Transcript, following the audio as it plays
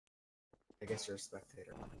I guess you're a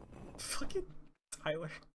spectator. Fucking Tyler.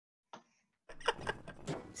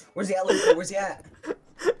 Where's he at, Luca? Where's he at?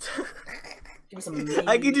 Give me some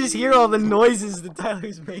I can just hear all the noises that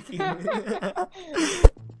Tyler's making.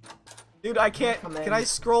 Dude, I can't. Can I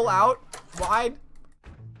scroll out wide?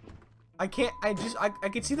 I can't. I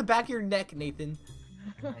can see the back of your neck, Nathan.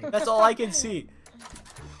 That's all I can see.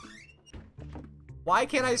 Why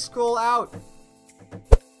can't I scroll out?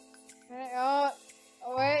 Oh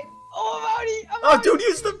wait. Oh, I'm Oh, dude,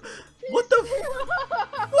 use the. What the?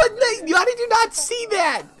 What? How did you not see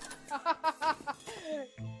that?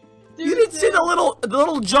 Dude, You didn't see the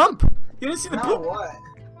little jump. You didn't see the. No,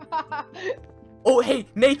 what? Oh, hey,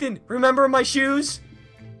 Nathan, remember my shoes?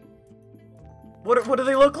 What do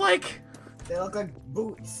they look like? They look like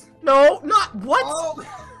boots. No, not what? Oh,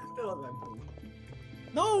 they look like boots.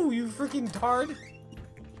 No, you freaking tard.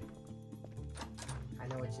 I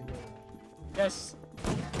know what you mean. Yes.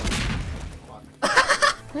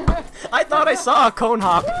 I thought I saw a cone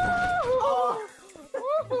hop. Oh.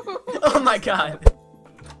 Oh my god.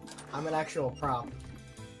 I'm an actual prop.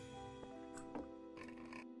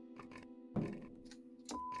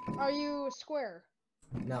 Are you a square?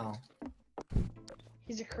 No.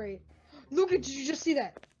 He's a crate. Luca, did you just see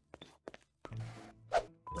that?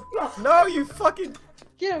 No, you fucking.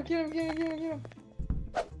 Get him, get him, get him, get him, get him.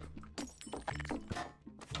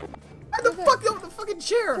 Why the fuck over the fucking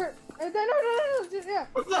chair? No, yeah.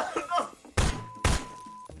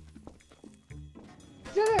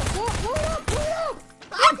 Blow it up, blow it up!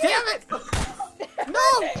 Ah, damn it! No!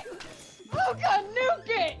 Oh god, nuke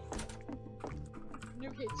it!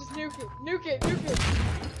 Nuke it, just nuke it, nuke it, nuke it!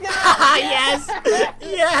 Yes!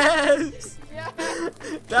 Yes! Yeah.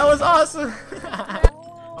 That was awesome!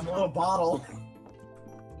 I'm a little bottle.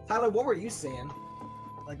 Tyler, what were you seeing?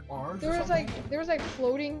 Like arms? There or was something? like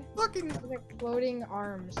floating, Fucking. there was like floating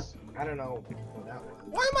arms. I don't know what that was.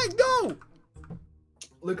 Why am I no?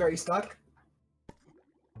 Luke, are you stuck?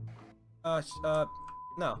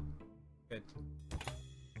 No. Good.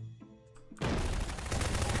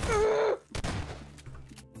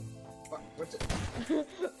 What's it?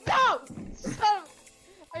 No! Son of...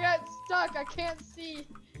 I got stuck, I can't see.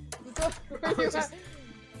 Luca, where are you at?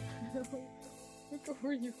 Luca,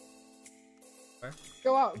 where are you? Where?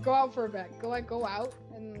 Go out for a bit. Go out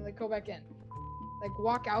and like go back in. Like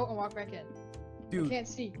walk out and walk back in. Dude. I can't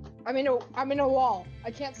see. I'm in a wall.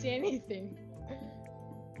 I can't see anything.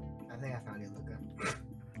 I think I found you, Luca.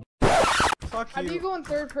 Fuck How do you you. go in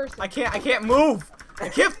third person? I can't move! I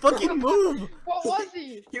can't fucking move! What was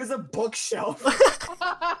he? He was a bookshelf.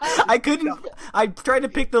 I couldn't. I tried to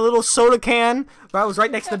pick the little soda can, but I was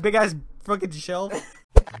right next to the big ass fucking shelf.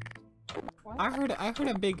 What? I heard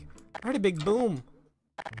a big boom.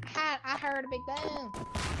 I heard a big boom.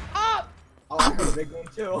 Oh! Oh, I heard a big one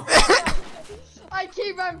too. I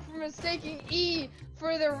keep on mistaking E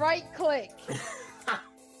for the right click.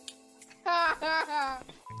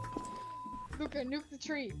 Luca, nuke the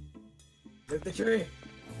tree. Lift the tree.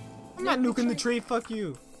 I'm not nuking the tree. Fuck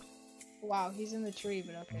you. Wow, he's in the tree,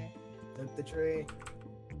 but okay. Lift the tree.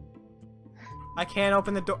 I can't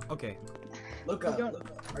open the door. Okay. Luca, don't-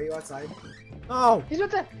 Luca, are you outside? Oh. He's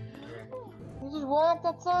with the. This is walk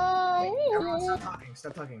outside. Wait, everyone stop talking.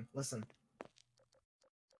 Stop talking. Listen.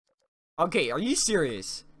 Okay. Are you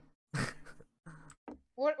serious?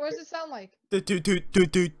 What does it sound like?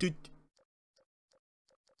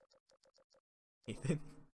 Ethan.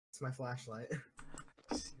 It's my flashlight.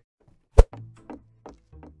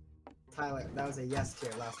 Tyler, that was a yes to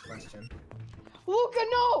your last question. Luca,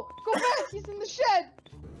 no! Go back! He's in the shed!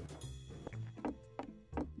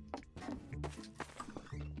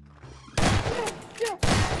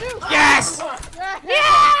 Yes!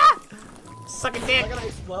 Yeah! Suck a dick. Am I gonna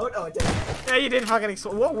explode? Oh, it didn't. Yeah, you did fucking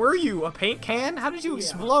explode. What were you? A paint can? How did you Yeah.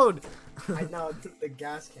 explode? I know, the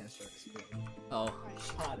gas canister exploded. Oh. I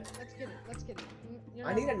shot it. Let's get it. Let's get it. You're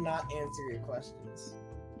I not- need to not answer your questions.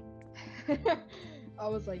 I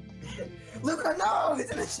was like, Luca, no!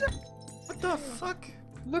 He's in the ship! What the fuck?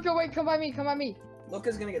 Luca, wait, come by me, come by me.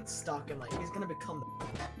 Luca's gonna get stuck and like, he's gonna become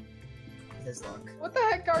his luck. What the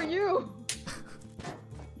heck are you?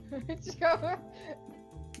 Just go.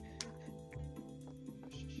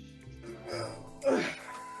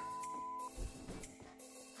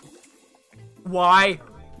 Why?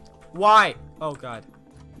 Why? Oh god.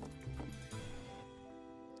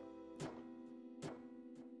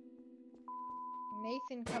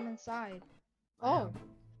 Nathan, come inside. Oh,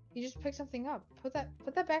 you just picked something up. Put that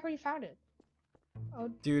back where you found it. Oh,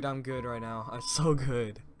 Dude, I'm good right now. I'm so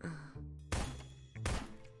good.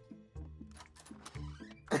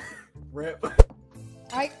 Rip.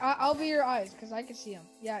 I'll be your eyes, because I can see him.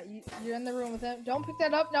 Yeah, you're in the room with him. Don't pick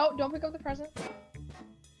that up. No, don't pick up the present.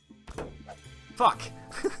 Fuck.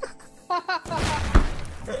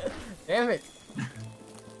 Damn it.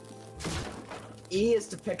 E is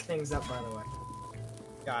to pick things up, by the way.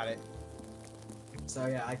 Got it. So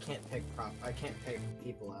yeah, I can't pick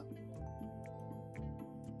people up.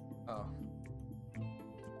 Oh.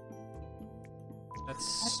 That's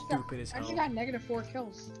stupid as I hell. actually got -4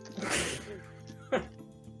 kills.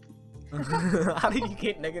 How did you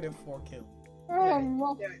get -4 kills?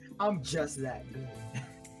 Oh, Yeah, I'm just that good.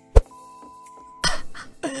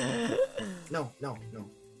 No.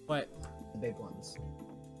 What? The big ones.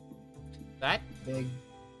 That? Big.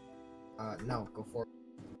 No, go for it.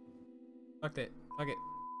 Fuck it. Fuck it.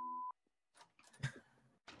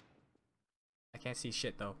 I can't see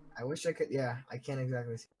shit though. I wish I could. Yeah, I can't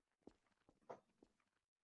exactly see.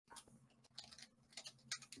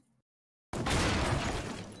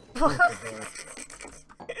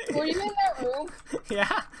 were you in that room?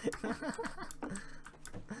 Yeah.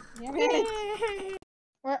 Yeah, man.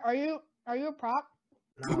 What, are you a prop?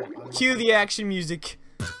 No, Cue the action music.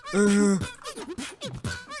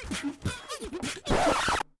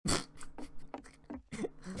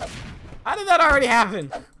 How did that already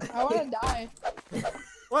happen? I wanna die.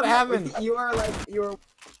 What happened? You are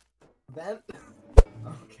bent.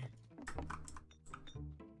 Okay.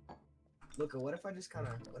 Luca, what if I just kind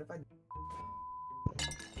of? What if I?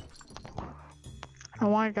 I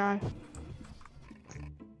wanna die.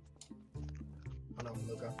 Oh no,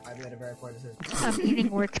 Luca, I made a very poor decision. I'm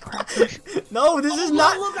eating Ritz crackers. No, this is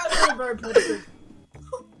not. Look, I made a very poor decision.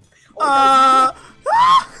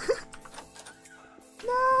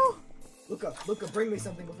 No. Luca, bring me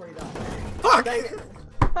something before you die. Fuck. Dang it.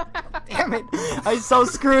 Damn it! I so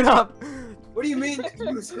screwed up. What do you mean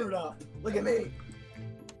you screwed up? Look at me.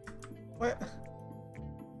 What?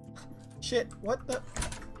 Shit! What the?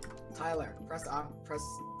 Tyler, press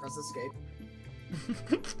escape.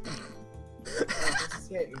 Press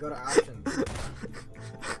escape and go to options.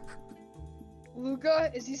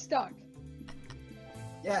 Luca, is he stuck?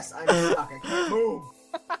 Yes, I'm stuck. I can't move.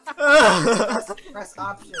 Press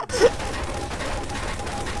options.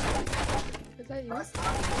 Is that you? Press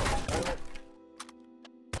options.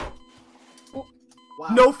 Wow.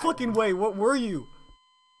 No fucking way! What were you?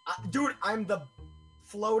 Dude, I'm the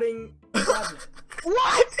floating cabinet.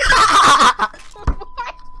 What?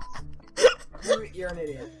 You're an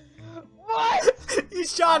idiot. What? He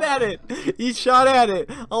shot at it. He shot at it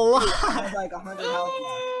a lot. I have like 100 health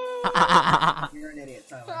left. You're an idiot,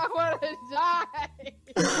 Tyler. I wanna die.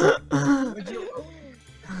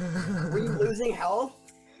 Were you losing health?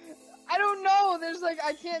 I don't know. There's like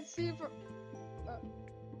I can't see from.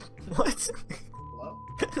 What? Hello?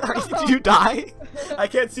 Did you die? I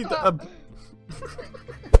can't see the.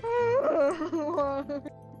 What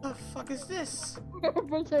the fuck is this?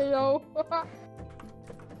 Potato.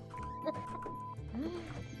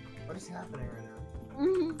 What is happening right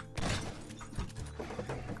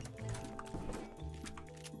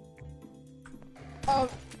now?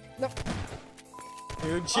 No.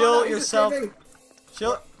 Dude, chill Oh, no, he's yourself. escaping.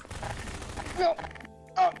 Chill. No.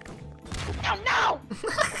 Oh. Oh no!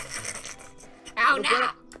 Ow,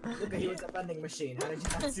 Look, he was a vending machine. How did you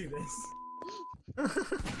not see this?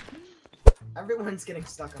 Everyone's getting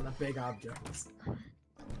stuck on the big objects.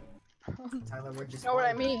 Tyler, we're just. Know what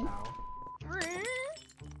I fine mean? now.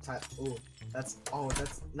 Ooh, that's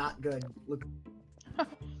not good. Look.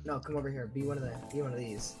 No, come over here. Be one of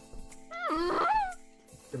these.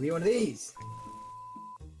 So be one of these.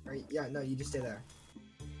 Right? Yeah. No, you just stay there.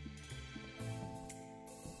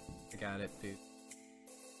 I got it, dude.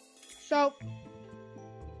 So.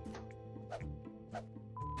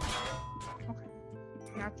 Okay.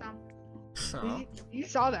 Got some. So? You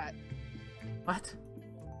saw that. What?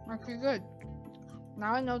 Okay, good.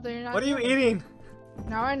 Now I know that you're not. What are you joking. eating?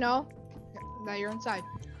 Now I know that you're inside.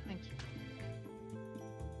 Thank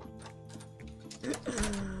you.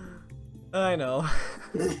 I know.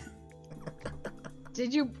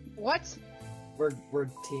 Did you what? We're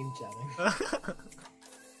team chatting.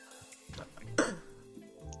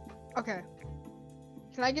 Okay.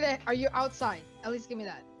 Can I get a? Are you outside? At least give me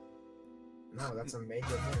that. No, that's a major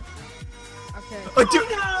thing. Okay. Oh, dude.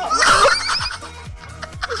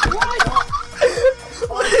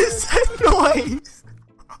 What is that noise?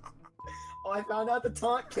 Oh, I found out the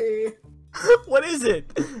taunt key. What is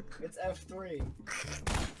it? It's F3.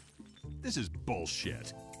 This is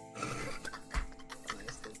bullshit.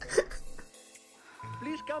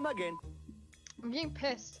 Please come again. I'm getting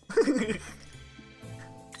pissed.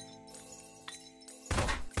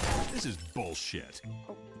 This is bullshit.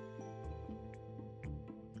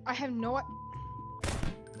 I have no.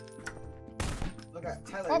 Look at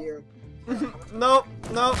Tyler. Oh. You're. Nope.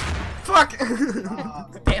 Nope. Fuck.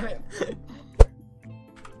 Damn it.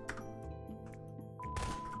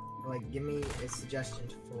 Like, give me a suggestion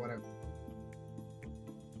for whatever.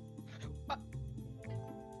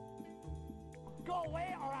 Go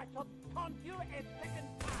away or I shall taunt you a second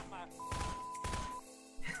time.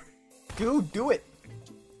 Dude, do it.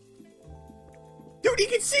 Dude, he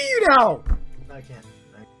can see you now. No, I can't.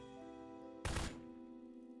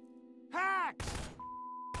 Hack!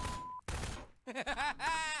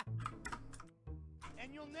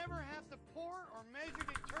 And you'll never have to pour or measure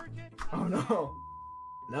detergent. Oh no.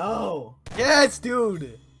 No. Yes,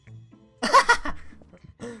 dude.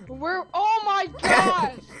 Where? Oh my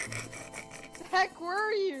gosh! Heck, where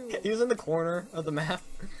are you? He was in the corner of the map.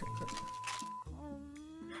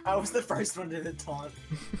 I was the first one to the taunt.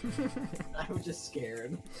 I was just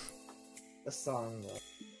scared. The song though.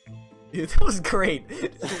 Dude, that was great.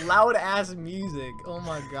 Loud ass music. Oh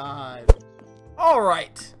my god.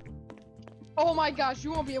 Alright. Oh my gosh,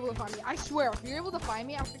 you won't be able to find me. I swear, if you're able to find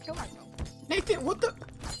me, I'm gonna kill myself. Nathan, what the?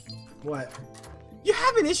 What? You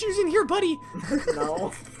having issues in here, buddy?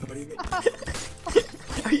 No. What do you mean?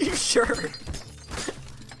 Are you sure?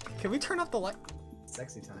 Can we turn off the light?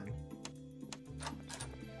 Sexy time.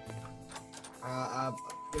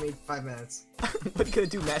 Give me 5 minutes. What are you gonna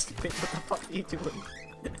do, masturbate? What the fuck are you doing?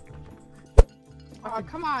 Oh,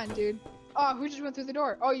 come on, dude. Oh, who just went through the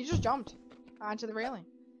door? Oh, you just jumped onto the railing.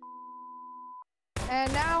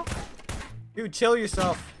 And now... Dude, chill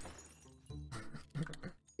yourself.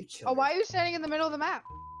 Oh, why are you standing in the middle of the map?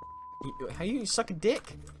 How you suck a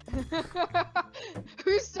dick?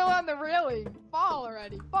 Who's still on the railing? Fall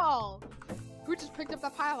already, fall! Who just picked up the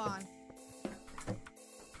pylon?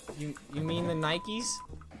 You mean the Nikes?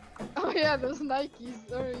 Oh yeah, those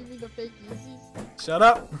Nikes. Or you mean the fake Yeezys? Shut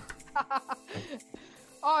up!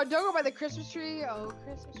 Oh, don't go by the Christmas tree. Oh,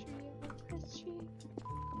 Christmas tree, oh, Christmas tree.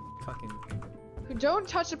 Fucking... Don't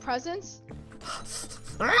touch the presents.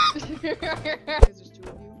 There's two of you.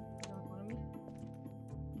 Don't want me.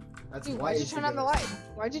 That's Dude, why why'd you turn on the light?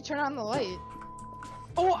 Why'd you turn on the light?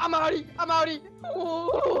 Oh, I'm outie! I'm outie!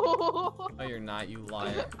 Oh. No, you're not, you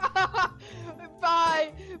liar.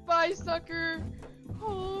 Bye! Bye, sucker!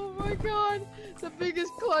 Oh my god! The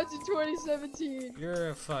biggest clutch in 2017! You're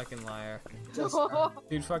a fucking liar. Just,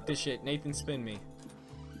 Dude, fuck this shit. Nathan, spin me.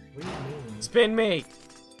 what do you mean? Spin me!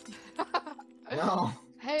 No.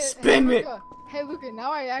 Hey, Spin me! Luca. Hey, Luca,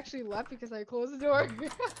 now I actually left because I closed the door.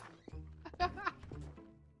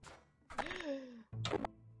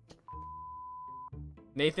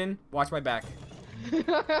 Nathan, watch my back.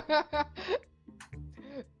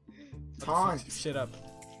 Taunt. Shit up.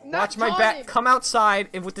 Not Watch my taunting. back. Come outside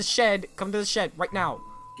and with the shed. Come to the shed right now.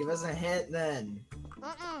 Give us a hint then.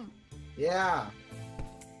 Mm-mm. Yeah.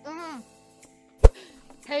 Mm-mm.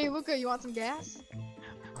 Hey, Luca, you want some gas?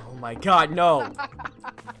 Oh my god, no.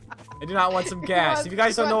 I do not want some gas. want- If you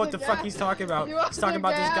guys don't you know want what the some fuck he's talking about, You want he's talking some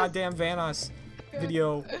about this gas? goddamn Vanoss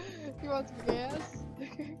video. You want some gas?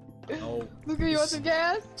 No. Luca, you want some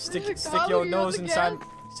gas? Stick Kyle, your you want nose some inside.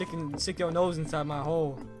 gas? Stick your nose inside my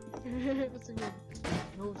hole. What's the good?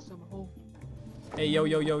 Nose in my hole. Hey, yo.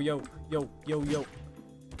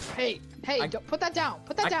 Hey, I- don't, put that down.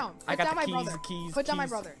 Put that down. I Put got down my the brother. keys. Put down my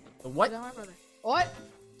brother. The Put what? down my brother. What?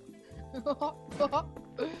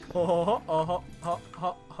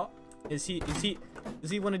 Is he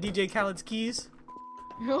one of DJ Khaled's keys?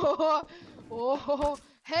 Oh,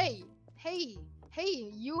 hey,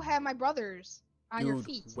 you have my brothers on your Dude,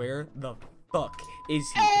 feet. where the fuck is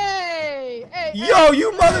he? Hey! Yo,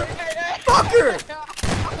 you motherfucker!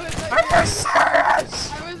 I I'm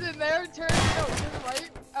serious! was in there, turn to the right.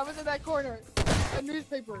 I was in that corner. A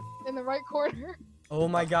newspaper in the right corner. Oh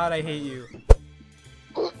my god, I hate you.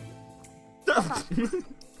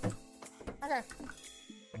 Okay.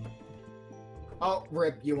 Oh,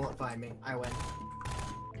 rip, you won't find me. I win.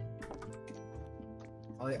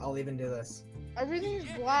 I'll even do this. Everything's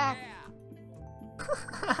black.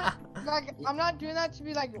 Like, I'm not doing that to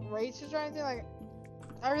be like racist or anything. Like,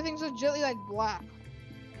 everything's legitly like black.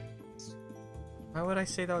 Why would I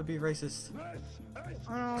say that would be racist?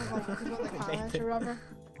 I don't know, like people in the comments or whatever.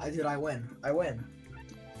 Dude, I win. I win.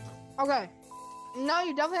 Okay. No,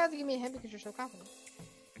 you definitely have to give me a hint because you're so confident.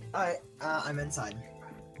 Alright, I'm inside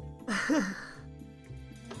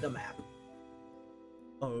the map.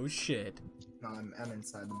 Oh shit. No, I'm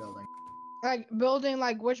inside the building. Like building,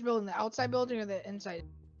 like which building? The outside building or the inside?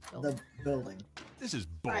 The building. This is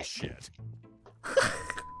bullshit.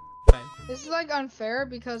 This is like unfair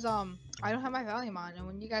because I don't have my volume on, and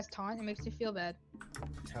when you guys taunt, it makes me feel bad.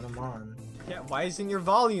 Turn them on. Yeah, why isn't your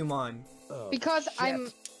volume on? Because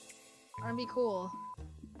shit. I'm be cool.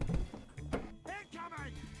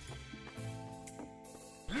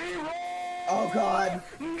 Oh god.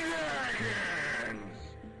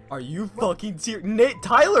 Are you fucking serious?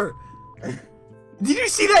 Tyler! Did you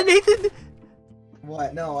see that, Nathan?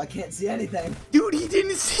 What? No, I can't see anything. Dude, he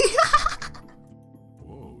didn't see.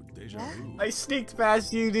 Whoa, deja vu. I sneaked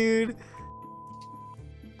past you, dude.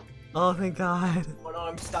 Oh, thank God. Oh no,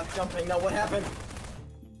 I'm stuck jumping. No, what happened?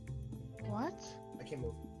 What? I can't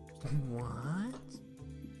move. What?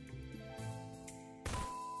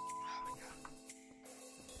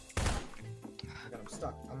 Oh my god, I'm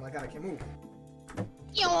stuck. Oh my god, I can't move.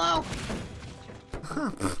 YOLO!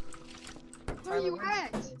 Huh. Where are you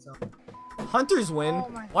at? Hunters win. Oh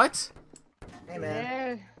my- What? Hey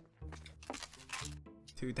man. Yeah.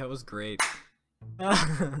 Dude, that was great.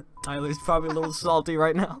 Tyler's probably a little salty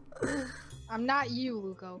right now. I'm not you,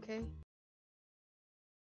 Luca, okay?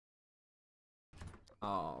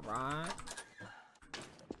 Alright.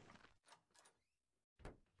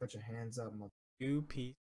 Put your hands up, mother. You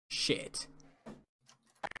piece of shit.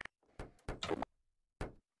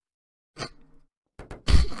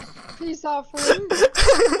 Peace out, friend.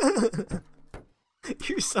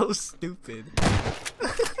 You're so stupid.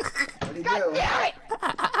 What do you do?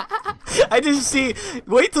 I just see.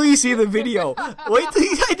 Wait till you see the video. Wait till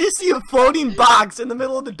I just see a floating box in the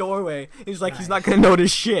middle of the doorway. He's like, he's not gonna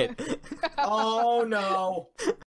notice shit. Oh no.